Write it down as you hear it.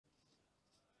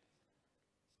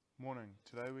Morning.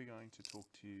 Today we're going to talk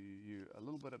to you a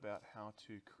little bit about how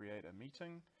to create a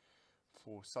meeting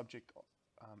for subject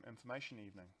information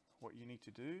evening. What you need to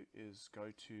do is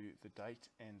go to the date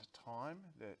and time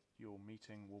that your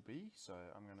meeting will be. So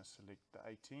I'm going to select the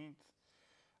 18th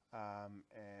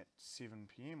at 7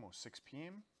 p.m. or 6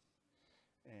 p.m.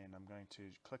 and I'm going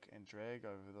to click and drag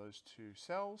over those two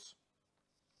cells.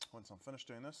 Once I'm finished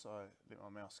doing this, I let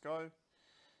my mouse go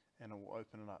and it will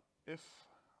open it up. If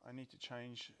I need to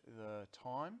change the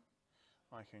time,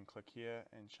 I can click here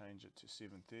and change it to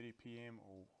 7:30 p.m.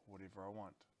 or whatever I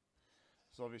want.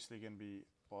 It's obviously going to be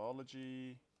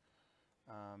biology,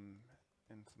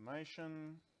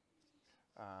 information,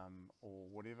 or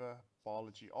whatever,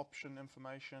 biology option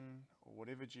information, or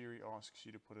whatever Jerry asks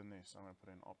you to put in there. So I'm going to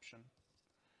put in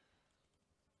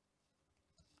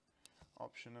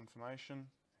option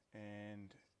information,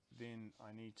 and then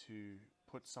I need to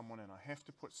put someone in. I have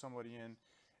to put somebody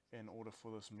in order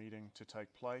for this meeting to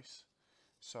take place.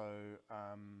 So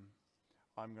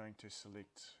I'm going to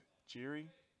select Jerry,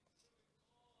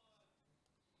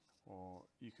 or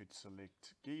you could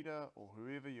select Gita or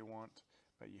whoever you want,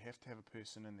 but you have to have a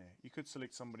person in there. You could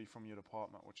select somebody from your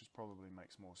department, which is probably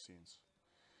makes more sense.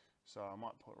 So I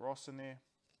might put Ross in there,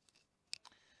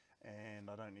 and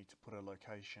I don't need to put a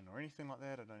location or anything like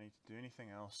that. I don't need to do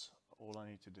anything else. All I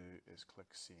need to do is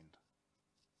click send.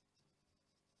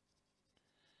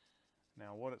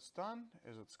 Now what it's done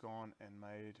is it's gone and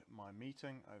made my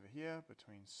meeting over here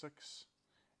between 6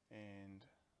 and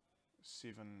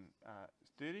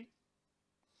 7:30.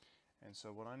 And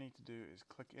so what I need to do is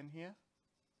click in here,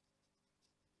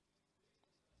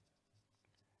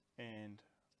 and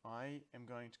I am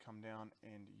going to come down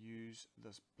and use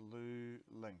this blue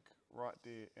link right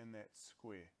there in that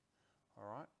square.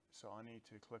 Alright, so I need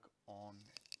to click on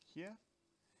here,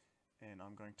 and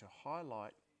I'm going to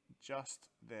highlight just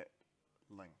that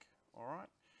link. Alright,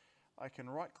 I can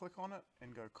right click on it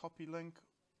and go copy link.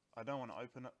 I don't want to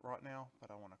open it right now,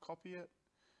 but I want to copy it,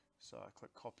 so I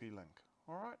click copy link.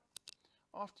 Alright,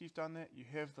 after you've done that, you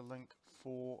have the link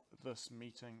for this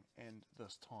meeting and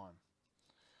this time.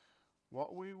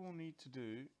 What we will need to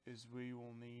do is we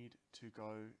will need to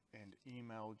go and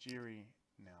email Jerry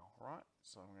now, right?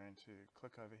 So I'm going to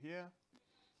click over here,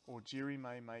 or Jerry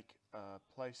may make a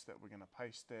place that we're going to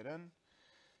paste that in.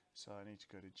 So I need to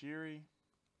go to Jerry,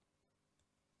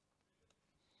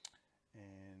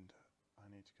 and I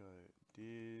need to go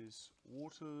Des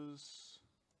Waters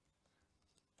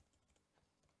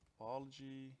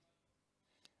Biology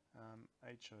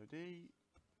HOD,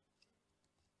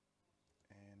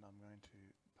 and I'm going to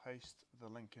paste the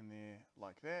link in there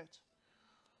like that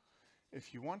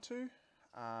if you want to,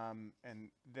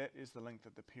 and that is the link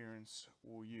that the parents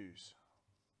will use.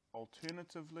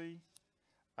 Alternatively,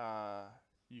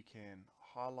 you can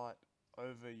highlight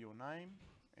over your name,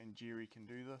 and Jerry can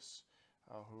do this,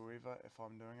 whoever, if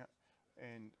I'm doing it.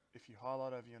 And if you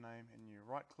highlight over your name and you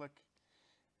right click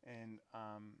and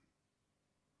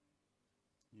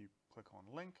you click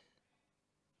on link,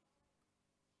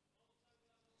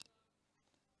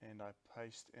 and I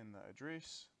paste in the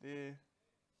address there.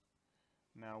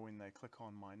 Now when they click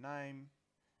on my name,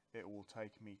 it will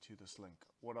take me to this link.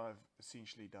 What I've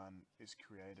essentially done is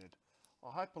created a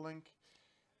hyperlink,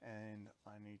 and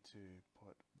I need to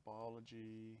put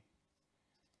biology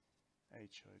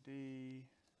HOD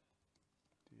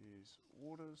Des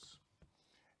Waters,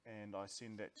 and I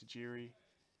send that to Jerry,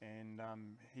 and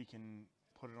he can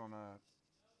put it on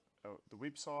the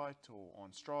website or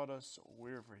on Stratus or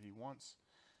wherever he wants,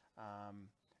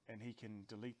 and he can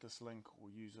delete this link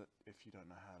or use it if you don't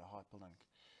know how to hyperlink.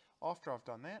 After I've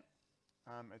done that,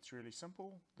 it's really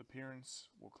simple. The parents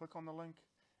will click on the link,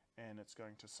 and it's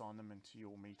going to sign them into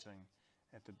your meeting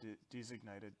at the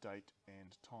designated date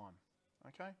and time.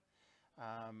 Okay,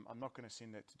 I'm not going to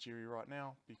send that to Jerry right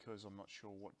now because I'm not sure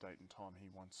what date and time he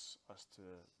wants us to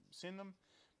send them,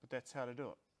 but that's how to do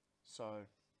it. So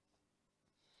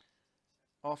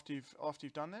after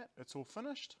you've done that, it's all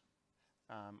finished.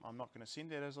 I'm not going to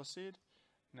send that, as I said.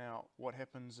 Now what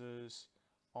happens is,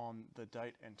 on the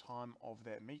date and time of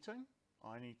that meeting,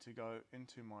 I need to go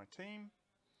into my team.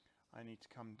 I need to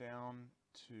come down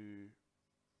to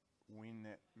when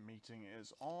that meeting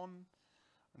is on.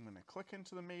 I'm going to click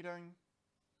into the meeting,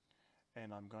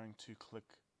 and I'm going to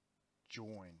click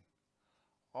join.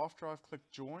 After I've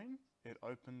clicked join, it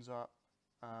opens up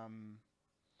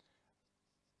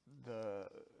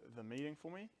the meeting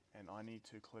for me, and I need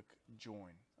to click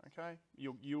join. Okay,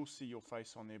 you'll see your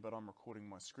face on there, but I'm recording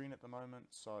my screen at the moment,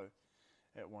 so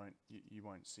you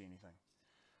won't see anything.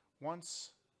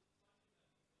 Once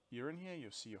you're in here,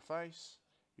 you'll see your face.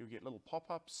 You'll get little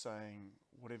pop-ups saying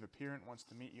whatever parent wants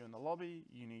to meet you in the lobby,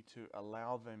 you need to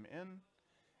allow them in,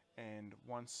 and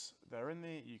once they're in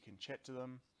there, you can chat to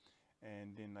them,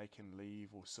 and then they can leave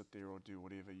or sit there or do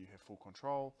whatever. You have full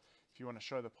control. If you want to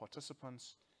show the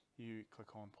participants, you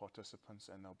click on participants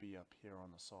and they'll be up here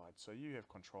on the side. So you have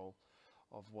control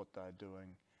of what they're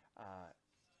doing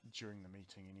during the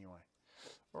meeting anyway.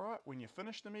 Alright, when you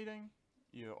finish the meeting,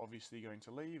 you're obviously going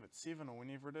to leave at 7 or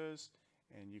whenever it is,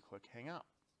 and you click hang up.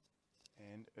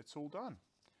 And it's all done.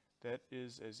 That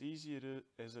is as easy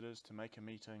as it is to make a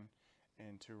meeting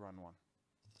and to run one.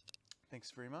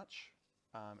 Thanks very much.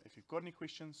 If you've got any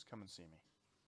questions, come and see me.